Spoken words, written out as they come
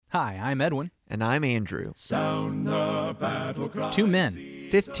Hi, I'm Edwin. And I'm Andrew. Sound the battle cry. 2 men,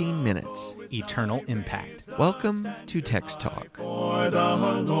 15 minutes. eternal impact. Welcome to Text Talk. For the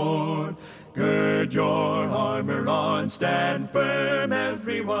Lord, gird your armor on, stand firm,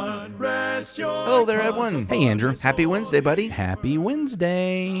 everyone. Rest your Hello there, Edwin. Hey, Andrew. Happy Wednesday, buddy. Happy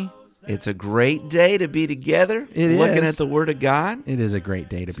Wednesday. It's a great day to be together. It looking is. at the Word of God. It is a great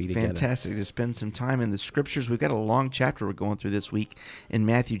day to be together. Fantastic to spend some time in the Scriptures. We've got a long chapter we're going through this week in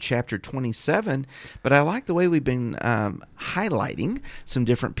Matthew chapter 27, but I like the way we've been highlighting some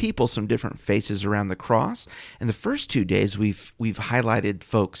different people, some different faces around the cross. And the first 2 days we've highlighted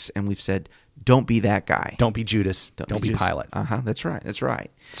folks and we've said, don't be that guy. Don't be Judas. Don't be Judas. Pilate. That's right. That's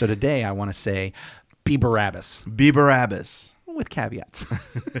right. So today I want to say, be Barabbas, Be Barabbas. with caveats.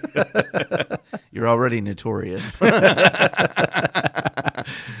 You're already notorious.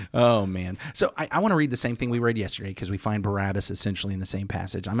 Oh, man. So I want to read the same thing we read yesterday because we find Barabbas essentially in the same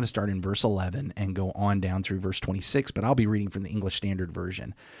passage. I'm going to start in verse 11 and go on down through verse 26, but I'll be reading from the English Standard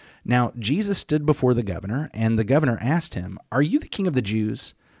Version. Now, Jesus stood before the governor, and the governor asked him, "Are you the king of the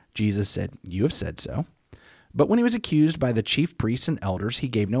Jews?" Jesus said, "You have said so." But when he was accused by the chief priests and elders, he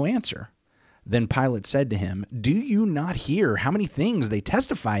gave no answer. Then Pilate said to him, "Do you not hear how many things they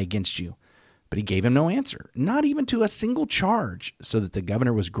testify against you?" But he gave him no answer, not even to a single charge, so that the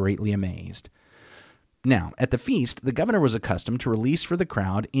governor was greatly amazed. Now, at the feast, the governor was accustomed to release for the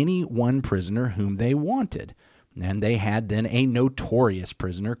crowd any one prisoner whom they wanted, and they had then a notorious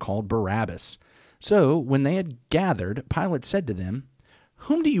prisoner called Barabbas. So, when they had gathered, Pilate said to them,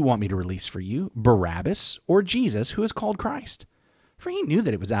 "Whom do you want me to release for you, Barabbas or Jesus, who is called Christ?" For he knew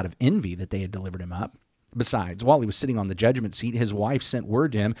that it was out of envy that they had delivered him up. Besides, while he was sitting on the judgment seat, his wife sent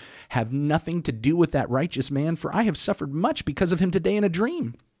word to him, "Have nothing to do with that righteous man, for I have suffered much because of him today in a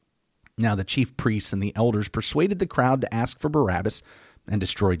dream." Now the chief priests and the elders persuaded the crowd to ask for Barabbas and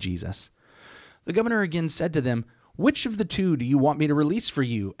destroy Jesus. The governor again said to them, "Which of the two do you want me to release for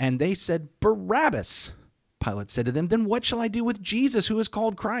you?" And they said, "Barabbas." Pilate said to them, "Then what shall I do with Jesus, who is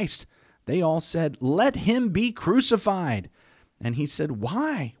called Christ?" They all said, "Let him be crucified." And he said,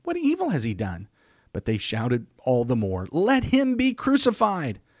 "Why? What evil has he done?" But they shouted all the more, "Let him be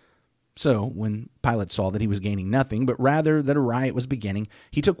crucified." So when Pilate saw that he was gaining nothing, but rather that a riot was beginning,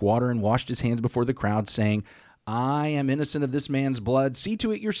 he took water and washed his hands before the crowd, saying, "I am innocent of this man's blood. See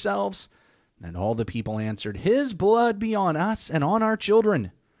to it yourselves." And all the people answered, "His blood be on us and on our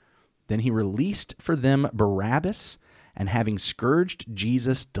children." Then he released for them Barabbas, and having scourged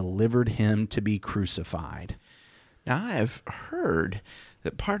Jesus, delivered him to be crucified. Now, I have heard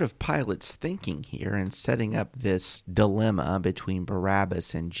that part of Pilate's thinking here in setting up this dilemma between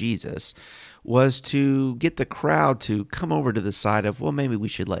Barabbas and Jesus was to get the crowd to come over to the side of, well, maybe we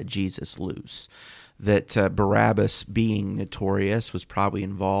should let Jesus loose. That Barabbas, being notorious, was probably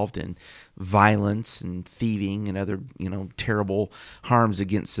involved in violence and thieving and other, terrible harms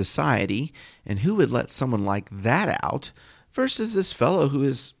against society. And who would let someone like that out versus this fellow who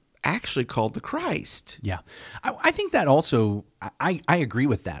is actually called the Christ? Yeah. I think that also, I agree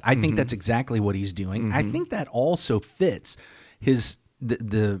with that. I think that's exactly what he's doing. I think that also fits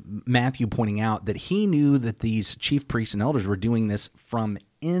the Matthew pointing out that he knew that these chief priests and elders were doing this from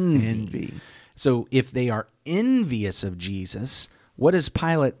envy. So if they are envious of Jesus, what does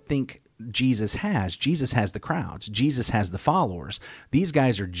Pilate think Jesus has? Jesus has the crowds. Jesus has the followers. These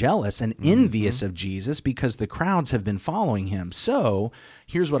guys are jealous and envious of Jesus because the crowds have been following him. So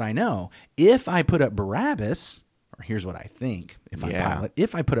here's what I know. If I put up Barabbas, or here's what I think, if I'm Pilate,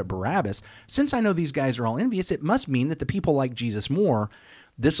 if I put up Barabbas, since I know these guys are all envious, it must mean that the people like Jesus more.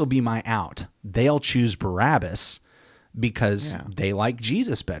 This will be my out. They'll choose Barabbas because they like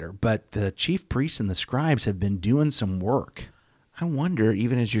Jesus better. But the chief priests and the scribes have been doing some work. I wonder,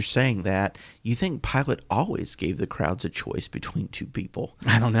 even as you're saying that, you think Pilate always gave the crowds a choice between two people?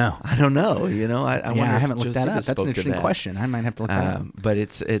 I don't know. I wonder. I haven't looked that up. That's an interesting question. I might have to look that up. But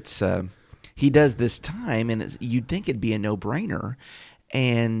it's he does this time, and you'd think it'd be a no-brainer.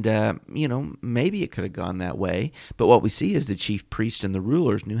 And, maybe it could have gone that way. But what we see is the chief priests and the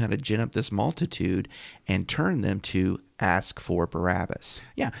rulers knew how to gin up this multitude and turn them to ask for Barabbas.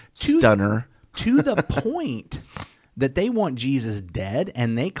 Yeah. Stunner. To the point that they want Jesus dead,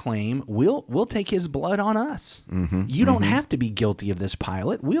 and they claim, we'll take his blood on us. You don't have to be guilty of this,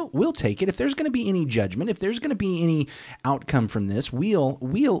 Pilate. We'll take it. If there's going to be any judgment, if there's going to be any outcome from this, we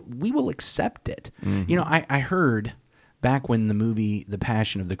will accept it. I heard back when the movie The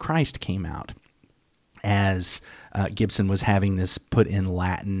Passion of the Christ came out, as Gibson was having this put in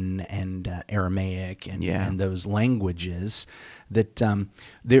Latin and Aramaic and those languages, that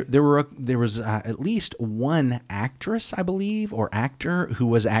there was at least one actress, I believe, or actor who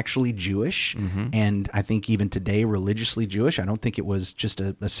was actually Jewish, and I think even today religiously Jewish. I don't think it was just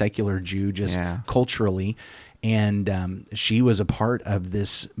a secular Jew, just culturally. And she was a part of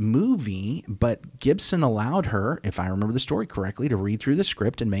this movie, but Gibson allowed her, if I remember the story correctly, to read through the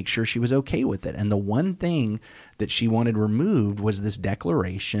script and make sure she was okay with it. And the one thing that she wanted removed was this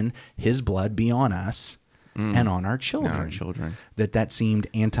declaration, "His blood be on us and on our children." On our children. That seemed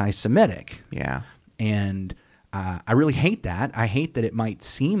anti-Semitic. Yeah. And I really hate that. I hate that it might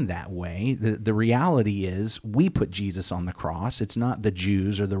seem that way. The reality is we put Jesus on the cross. It's not the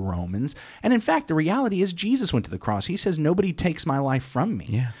Jews or the Romans. And in fact, the reality is Jesus went to the cross. He says, "Nobody takes my life from me."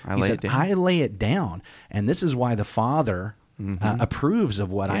 Yeah, I he lay said, it down. I lay it down. And this is why the Father approves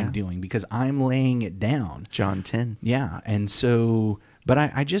of what I'm doing, because I'm laying it down. John 10. Yeah. And so, but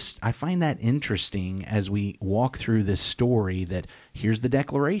I find that interesting as we walk through this story, that here's the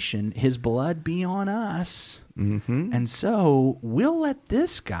declaration, "His blood be on us." And so we'll let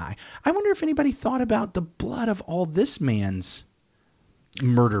this guy. I wonder if anybody thought about the blood of all this man's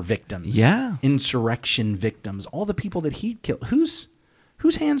murder victims, insurrection victims, all the people that he killed.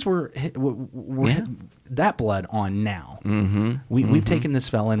 Whose hands were that blood on now? We've taken this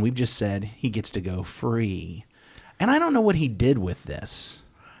felon, and we've just said he gets to go free. And I don't know what he did with this.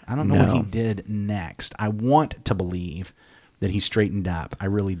 I don't know what he did next. I want to believe that he straightened up. I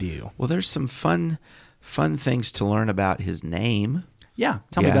really do. Well, there's some fun things to learn about his name. Yeah,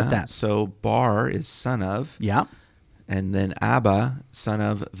 tell me about that. So Bar is son of. Yeah. And then Abba, son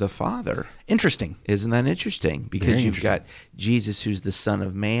of the Father. Interesting. Isn't that interesting? Because Very you've got Jesus, who's the Son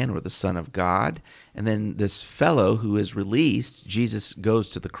of Man or the Son of God. And then this fellow who is released, Jesus goes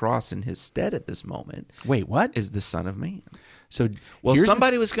to the cross in his stead at this moment. Wait, what? Is the Son of Man. So, well,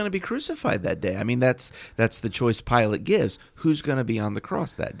 somebody was going to be crucified that day. I mean, that's the choice Pilate gives. Who's going to be on the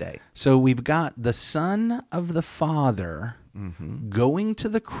cross that day? So we've got the Son of the Father going to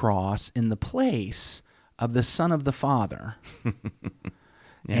the cross in the place of the Son of the Father.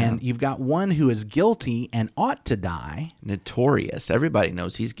 And you've got one who is guilty and ought to die. Notorious. Everybody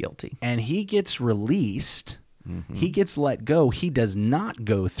knows he's guilty. And he gets released. He gets let go. He does not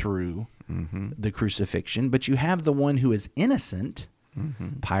go through the crucifixion, but you have the one who is innocent.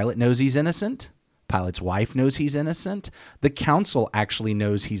 Pilate knows he's innocent. Pilate's wife knows he's innocent. The council actually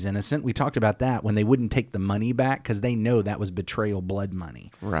knows he's innocent. We talked about that when they wouldn't take the money back because they know that was betrayal blood money.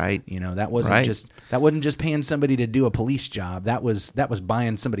 Right. You know, that wasn't just paying somebody to do a police job. That was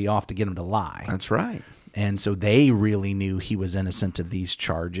buying somebody off to get them to lie. That's right. And so they really knew he was innocent of these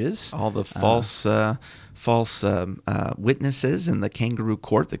charges. All the false witnesses in the kangaroo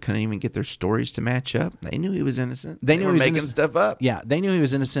court that couldn't even get their stories to match up. They knew he was innocent. They knew were he was making innocent. stuff up. Yeah, they knew he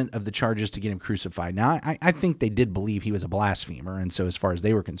was innocent of the charges to get him crucified. Now, I think they did believe he was a blasphemer, and so as far as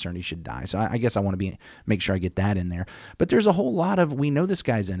they were concerned, he should die. So I guess I want to make sure I get that in there. But there's a whole lot of, we know this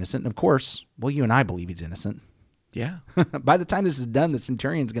guy's innocent. And of course, well, you and I believe he's innocent. Yeah. By the time this is done, the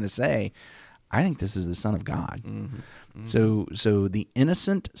centurion's going to say, I think this is the Son of God. So the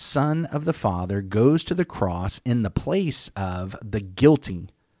innocent Son of the Father goes to the cross in the place of the guilty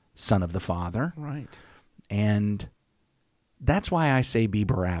Son of the Father. Right. And that's why I say be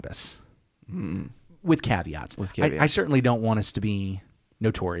Barabbas. With caveats. I certainly don't want us to be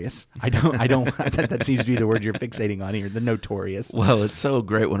notorious. I don't that seems to be the word you're fixating on here, the notorious. Well, it's so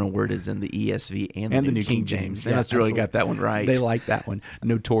great when a word is in the ESV and the New King James. They must have really got that one right. They like that one.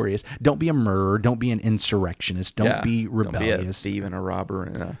 Notorious. Don't be a murderer. Don't be an insurrectionist. Don't be rebellious. Don't be a thief and a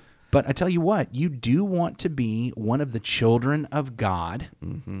robber. But I tell you what, you do want to be one of the children of God,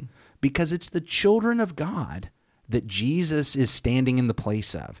 because it's the children of God that Jesus is standing in the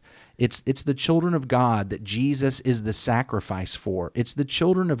place of. It's the children of God that Jesus is the sacrifice for. It's the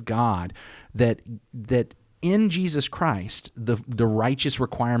children of God that in Jesus Christ, the righteous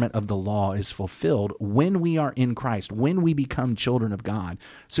requirement of the law is fulfilled when we are in Christ, when we become children of God.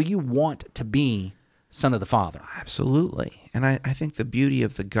 So you want to be Son of the Father. Absolutely. And I think the beauty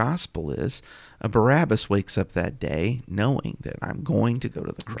of the gospel is Barabbas wakes up that day knowing that I'm going to go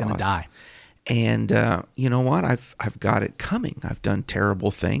to the cross. I'm going to die. And you know what? I've got it coming. I've done terrible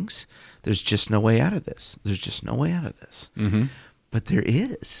things. There's just no way out of this. There's just no way out of this. But there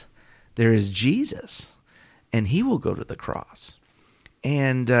is. There is Jesus, and he will go to the cross.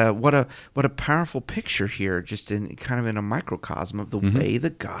 And what a powerful picture here, just in kind of in a microcosm of the way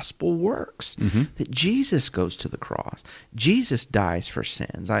the gospel works. That Jesus goes to the cross. Jesus dies for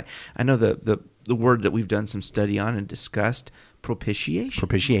sins. I know the word that we've done some study on and discussed, propitiation.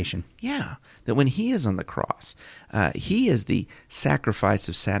 Propitiation. Yeah, that when he is on the cross, he is the sacrifice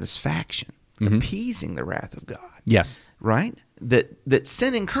of satisfaction, appeasing the wrath of God. Yes. Right? that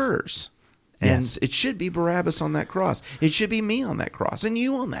sin incurs. And Yes. it should be Barabbas on that cross. It should be me on that cross and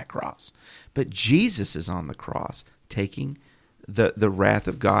you on that cross. But Jesus is on the cross, taking the wrath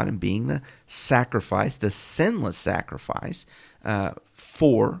of God and being the sacrifice, the sinless sacrifice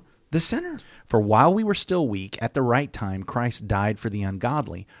for the sinner. For while we were still weak, at the right time, Christ died for the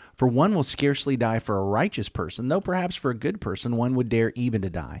ungodly. For one will scarcely die for a righteous person, though perhaps for a good person one would dare even to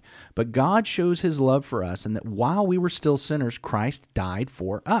die. But God shows his love for us, and that while we were still sinners, Christ died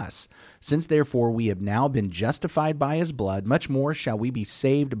for us. Since therefore we have now been justified by his blood, much more shall we be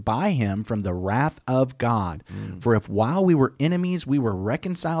saved by him from the wrath of God. For if while we were enemies we were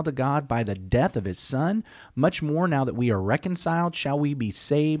reconciled to God by the death of his Son, much more now that we are reconciled shall we be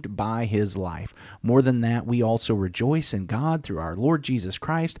saved by his life. More than that, we also rejoice in God through our Lord Jesus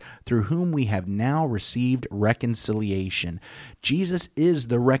Christ, through whom we have now received reconciliation. Jesus is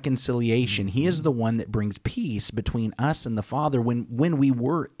the reconciliation. He is the one that brings peace between us and the Father. When we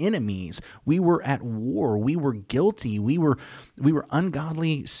were enemies, we were at war, we were guilty, we were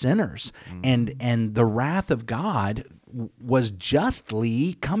ungodly sinners, and the wrath of God was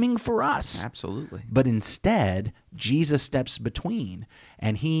justly coming for us. Absolutely. But instead, Jesus steps between,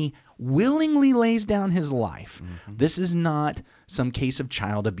 and he willingly lays down his life. This is not some case of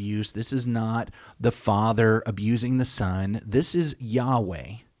child abuse. This is not the Father abusing the Son. This is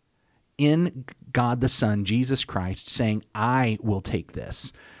Yahweh in God the Son, Jesus Christ, saying, I will take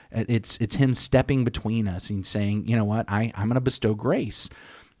this. It's him stepping between us and saying, you know what, I'm going to bestow grace.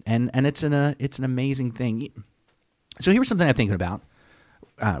 And it's an amazing thing. So here's something I'm thinking about.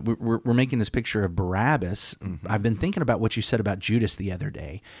 We're making this picture of Barabbas. I've been thinking about what you said about Judas the other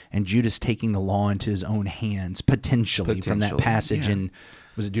day, and Judas taking the law into his own hands, potentially from that passage in,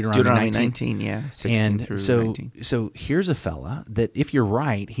 was it Deuteronomy 19? Yeah, 16 through 19. So here's a fella that, if you're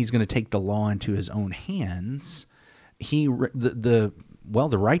right, he's going to take the law into his own hands. The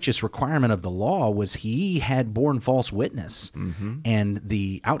righteous requirement of the law was he had borne false witness, and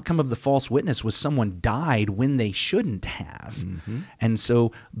the outcome of the false witness was someone died when they shouldn't have. And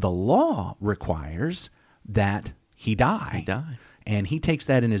so the law requires that he die. And he takes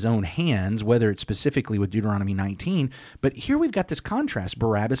that in his own hands, whether it's specifically with Deuteronomy 19. But here we've got this contrast,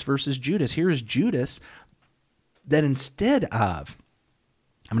 Barabbas versus Judas. Here is Judas that instead of,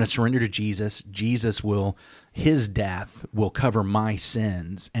 I'm going to surrender to Jesus, his death will cover my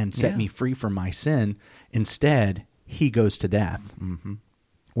sins and set me free from my sin. Instead, he goes to death.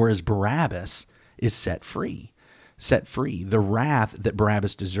 Whereas Barabbas is set free. The wrath that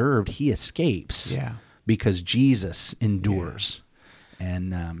Barabbas deserved, he escapes because Jesus endures.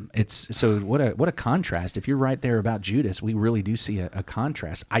 And it's so what a contrast. If you're right there about Judas, we really do see a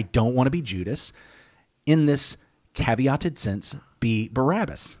contrast. I don't want to be Judas. In this caveated sense, be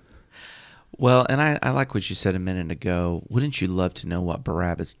Barabbas. Well, and I like what you said a minute ago. Wouldn't you love to know what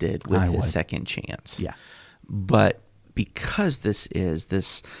Barabbas did with his second chance? Yeah. But because this is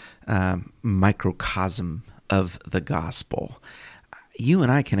this microcosm of the gospel, you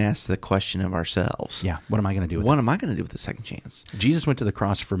and I can ask the question of ourselves. Yeah. What am I going to do with it? What am I going to do with the second chance? Jesus went to the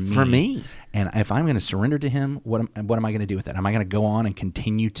cross for me. For me. And if I'm going to surrender to him, what am I going to do with it? Am I going to go on and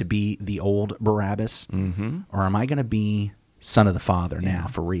continue to be the old Barabbas? Or am I going to be son of the Father now,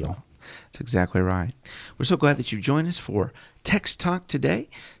 for real? That's exactly right. We're so glad that you've joined us for Text Talk today.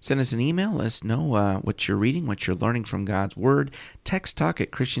 Send us an email. Let us know what you're reading, what you're learning from God's Word.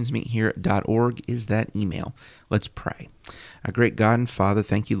 TextTalk@ChristiansMeetHere.org is that email. Let's pray. Our great God and Father,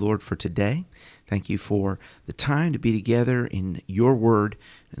 thank you, Lord, for today. Thank you for the time to be together in your Word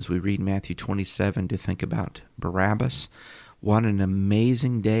as we read Matthew 27 to think about Barabbas. What an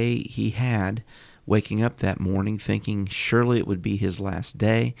amazing day he had, waking up that morning thinking surely it would be his last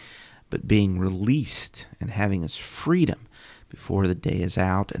day, but being released and having his freedom before the day is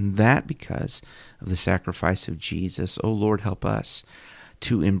out, and that because of the sacrifice of Jesus. Oh Lord, help us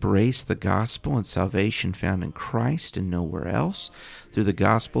to embrace the gospel and salvation found in Christ and nowhere else, through the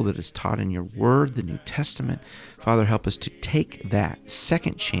gospel that is taught in your word, the New Testament. Father, help us to take that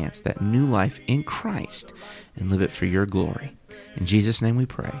second chance, that new life in Christ, and live it for your glory. In Jesus' name we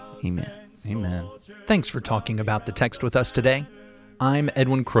pray. Amen. Amen. Thanks for talking about the text with us today. I'm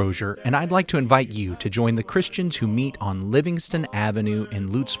Edwin Crozier, and I'd like to invite you to join the Christians who meet on Livingston Avenue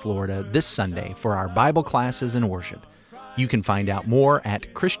in Lutz, Florida this Sunday for our Bible classes and worship. You can find out more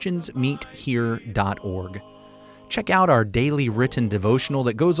at ChristiansMeetHere.org. Check out our daily written devotional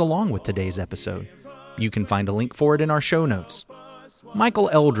that goes along with today's episode. You can find a link for it in our show notes. Michael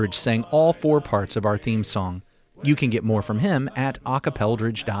Eldridge sang all 4 parts of our theme song. You can get more from him at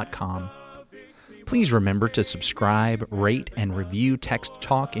acapeldridge.com. Please remember to subscribe, rate, and review Text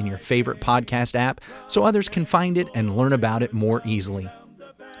Talk in your favorite podcast app so others can find it and learn about it more easily.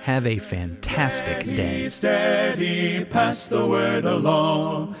 Have a fantastic day. Steady, pass the word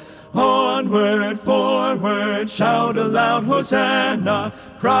along. Onward, forward, shout aloud, Hosanna.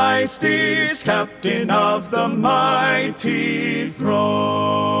 Christ is captain of the mighty throne.